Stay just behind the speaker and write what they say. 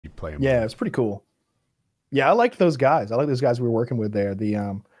playing. Yeah, it's pretty cool. Yeah, I liked those guys. I like those guys we were working with there.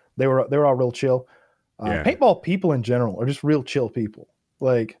 They were all real chill. Paintball people in general are just real chill people.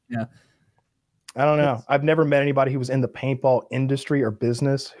 Like, yeah, I don't know. I've never met anybody who was in the paintball industry or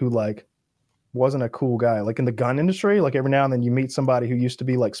business who like wasn't a cool guy. Like in the gun industry, like every now and then you meet somebody who used to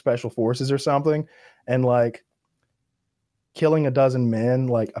be like special forces or something, and like killing a dozen men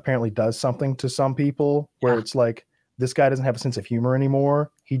like apparently does something to some people where it's like this guy doesn't have a sense of humor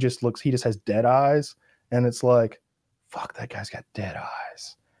anymore. He just has dead eyes, and it's like, fuck, that guy's got dead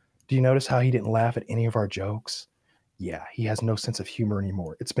eyes. Do you notice how he didn't laugh at any of our jokes? Yeah, he has no sense of humor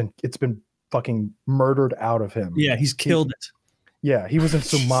anymore. It's been fucking murdered out of him. Yeah, he's killed it. Yeah, he was in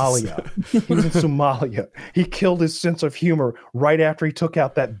Somalia. He was in Somalia. He killed his sense of humor right after he took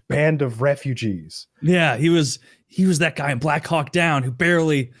out that band of refugees. Yeah, he was that guy in Black Hawk Down who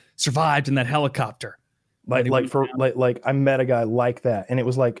barely survived in that helicopter. Like I met a guy like that, and it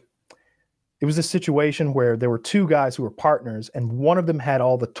was a situation where there were two guys who were partners, and one of them had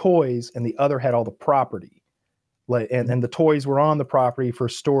all the toys and the other had all the property. Like, and the toys were on the property for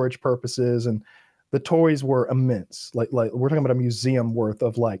storage purposes, and the toys were immense. Like we're talking about a museum worth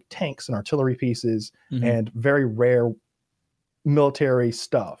of like tanks and artillery pieces and very rare military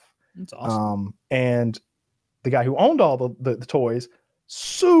stuff. That's awesome. And the guy who owned all the toys,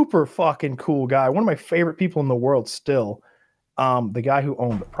 super fucking cool guy. One of my favorite people in the world still. The guy who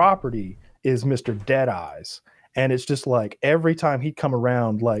owned the property is Mr. Deadeyes. And it's just like every time he'd come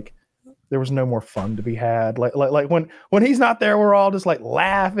around, like there was no more fun to be had. Like when he's not there, we're all just like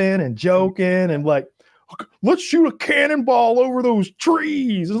laughing and joking and like, let's shoot a cannonball over those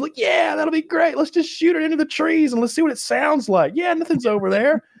trees. It's like, yeah, that'll be great. Let's just shoot it into the trees and let's see what it sounds like. Yeah, nothing's over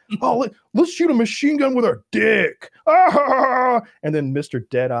there. Oh, let's shoot a machine gun with our dick. Ah! And then Mr.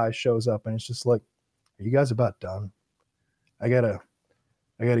 Deadeye shows up and it's just like, are you guys about done? I gotta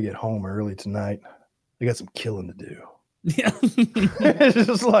get home early tonight. I got some killing to do. Yeah. It's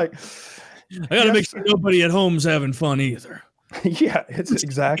just like, I gotta make sure nobody at home's having fun either. Yeah, it's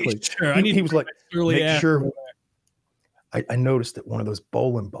exactly. Sure. He was like, make sure. I noticed that one of those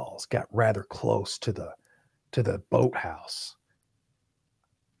bowling balls got rather close to the boathouse.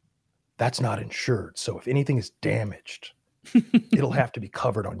 That's not insured, so if anything is damaged, it'll have to be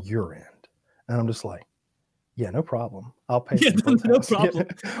covered on your end. And I'm just like, yeah, no problem. I'll pay. Yeah, no problem.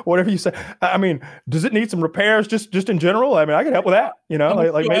 Yeah, whatever you say. I mean, does it need some repairs just in general? I mean, I can help with that. You know,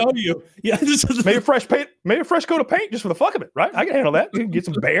 like maybe, yeah, maybe a fresh paint, maybe a fresh coat of paint just for the fuck of it, right? I can handle that. You can get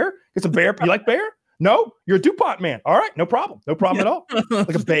some bear. You like bear? No, you're a DuPont man. All right, no problem. No problem at all.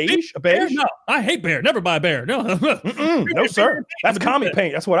 Like a beige. Bear? No, I hate bear. Never buy bear. No, no, sir. That's commie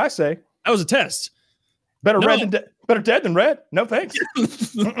paint. That's what I say. That was a test. Better dead than red. No thanks.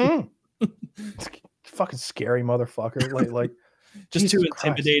 Fucking scary motherfucker. Like just too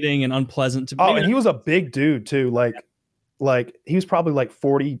intimidating and unpleasant to be. Oh, and he was a big dude too. Like he was probably like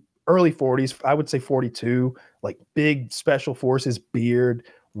 40, early 40s. I would say 42. Like big special forces beard,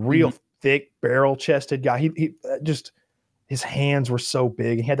 real thick barrel chested guy. He just, his hands were so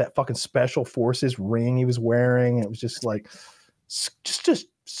big. He had that fucking special forces ring he was wearing. It was just like, just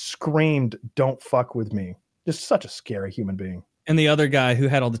screamed, "Don't fuck with me." Just such a scary human being. And the other guy who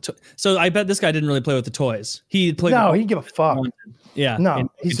had all the toys. So I bet this guy didn't really play with the toys. He played. No, he didn't give a fuck. Yeah. No,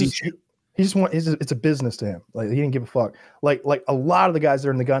 it's a business to him. Like he didn't give a fuck. Like a lot of the guys that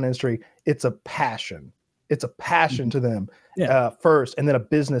are in the gun industry, it's a passion. It's a passion to them first, and then a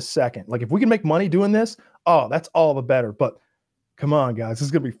business second. Like if we can make money doing this, oh, that's all the better. But come on, guys, this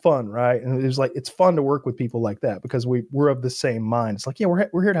is gonna be fun, right? And it was like, it's fun to work with people like that because we're of the same mind. It's like, yeah,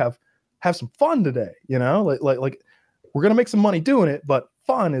 we're here to have some fun today, you know, like we're going to make some money doing it, but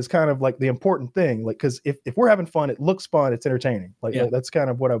fun is kind of like the important thing. Like, cause if we're having fun, it looks fun. It's entertaining. Like that's kind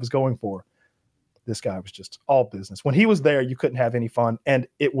of what I was going for. This guy was just all business. When he was there, you couldn't have any fun. And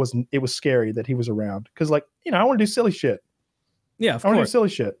it was scary that he was around. Cause like, you know, I want to do silly shit. Yeah. I want to do silly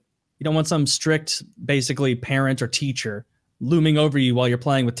shit. You don't want some strict, basically parent or teacher looming over you while you're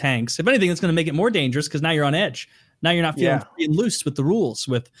playing with tanks. If anything, it's going to make it more dangerous because now you're on edge. Now you're not feeling free and loose with the rules,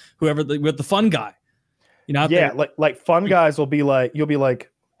 with whoever, with the fun guy. You know, like fun guys will be like, you'll be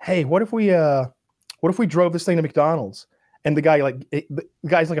like, hey, what if we drove this thing to McDonald's? And the guy, the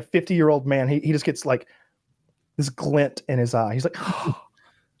guy's like a 50-year-old man. He just gets like this glint in his eye. He's like, oh,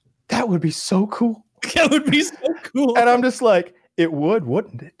 that would be so cool. That would be so cool. And I'm just like, it would,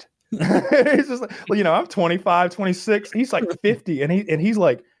 wouldn't it? It's just like, well, you know, I'm 25, 26. He's like 50, and he's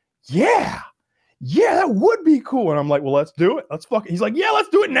like, yeah, that would be cool. And I'm like, well, let's do it. Let's fuck it. He's like, yeah, let's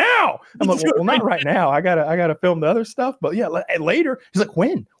do it now. I'm like, well, not right now. I gotta film the other stuff. But yeah, later. He's like,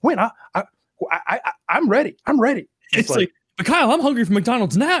 when? I'm ready. I'm ready. It's like, But Kyle, I'm hungry for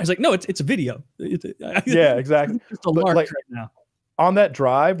McDonald's now. He's like, no, it's a video. Yeah, exactly. It's just a lark like, right now. On that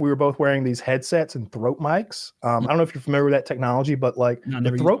drive, we were both wearing these headsets and throat mics. I don't know if you're familiar with that technology, but like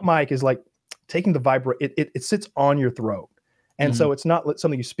the throat mic is like taking the it sits on your throat. And so it's not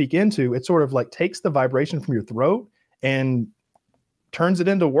something you speak into. It sort of like takes the vibration from your throat and turns it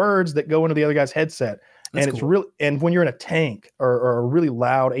into words that go into the other guy's headset. That's and it's really, and when you're in a tank or a really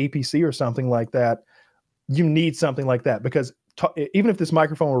loud APC or something like that, you need something like that, because even if this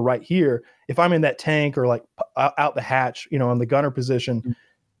microphone were right here, if I'm in that tank or like out the hatch, you know, in the gunner position,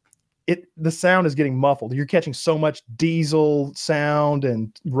 the sound is getting muffled. You're catching so much diesel sound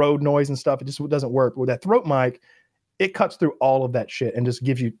and road noise and stuff. It just doesn't work. With that throat mic, it cuts through all of that shit and just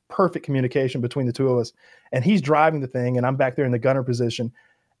gives you perfect communication between the two of us. And he's driving the thing and I'm back there in the gunner position.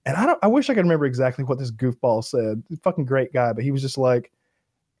 And I wish I could remember exactly what this goofball said. Fucking great guy. But he was just like,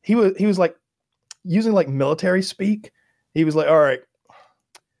 he was like using like military speak. He was like, all right,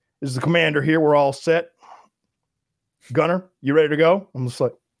 this is the commander here. We're all set. Gunner, you ready to go? I'm just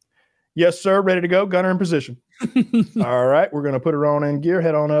like, yes, sir. Ready to go. Gunner in position. All right. We're going to put her on in gear.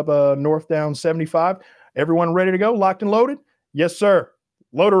 Head on up north down 75. Everyone ready to go? Locked and loaded? Yes, sir.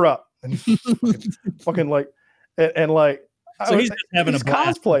 Load her up. And fucking like, and like, so he's just having a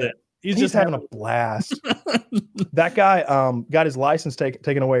blast. Cosplay. He's just having a blast. That guy got his license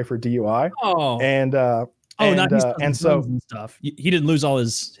taken away for DUI. Oh. And and so stuff. He didn't lose all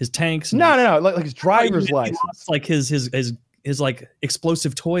his tanks. No. Like his driver's license. Lost, like his like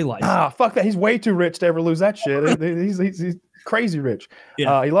explosive toy license. Ah, fuck that. He's way too rich to ever lose that shit. He's crazy rich.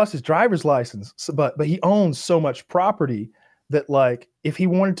 Yeah. He lost his driver's license, but he owns so much property that like if he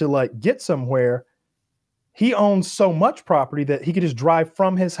wanted to like get somewhere, he owns so much property that he could just drive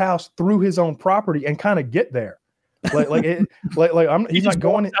from his house through his own property and kind of get there. He's not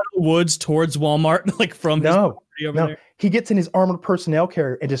going out of the woods towards Walmart, like from his property over there. He gets in his armored personnel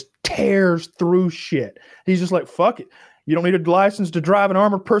carrier and just tears through shit. He's just like, fuck it. You don't need a license to drive an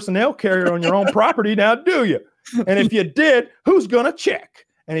armored personnel carrier on your own property now, do you? And if you did, who's gonna check?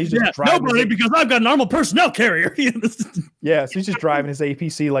 And he's just driving. Nobody, because I've got an armored personnel carrier. Yeah, so he's just driving his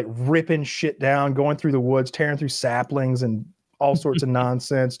APC, like ripping shit down, going through the woods, tearing through saplings and all sorts of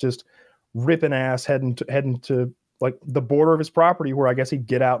nonsense, just ripping ass, heading to like the border of his property, where I guess he'd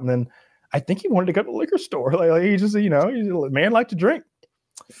get out, and then I think he wanted to go to the liquor store. Like he just, he's a man like to drink.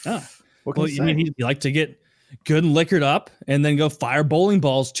 Well, you mean he liked to get good and liquored up, and then go fire bowling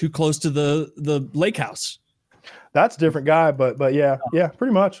balls too close to the lake house. That's a different guy, but yeah,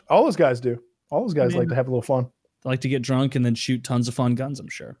 pretty much. All those guys do. All those guys like to have a little fun. They like to get drunk and then shoot tons of fun guns, I'm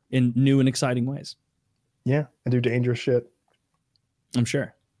sure, in new and exciting ways. Yeah, and do dangerous shit. I'm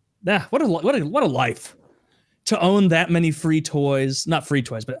sure. Yeah, what a life. To own that many free toys, not free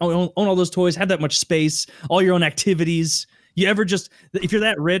toys, but own all those toys, have that much space, all your own activities. You ever just, if you're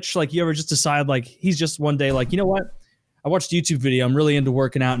that rich, like you ever just decide, like he's just one day like, you know what? I watched a YouTube video. I'm really into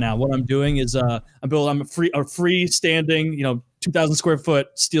working out now. What I'm doing is I'm a freestanding, 2,000 square foot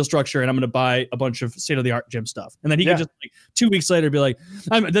steel structure, and I'm going to buy a bunch of state-of-the-art gym stuff. And then he can just like 2 weeks later be like,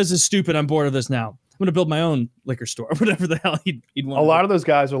 this is stupid. I'm bored of this now. I'm going to build my own liquor store, or whatever the hell he'd want. A lot of those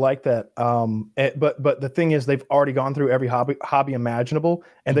guys are like that. But the thing is, they've already gone through every hobby imaginable,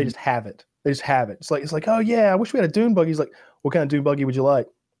 and they just have it. They just have it. It's like, oh yeah, I wish we had a dune buggy. He's like, what kind of dune buggy would you like?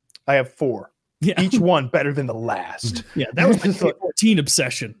 I have 4. Yeah. Each one better than the last. Yeah, that was my 14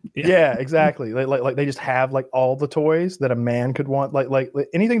 obsession. Yeah, exactly. Like they just have like all the toys that a man could want, like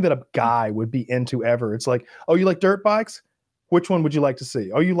anything that a guy would be into ever. It's like, oh, you like dirt bikes? Which one would you like to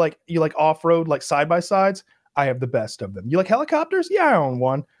see? Oh, you like off-road, like side by sides? I have the best of them. You like helicopters? Yeah, I own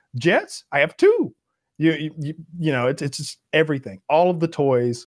one. Jets? I have 2. You know, it's just everything. All of the toys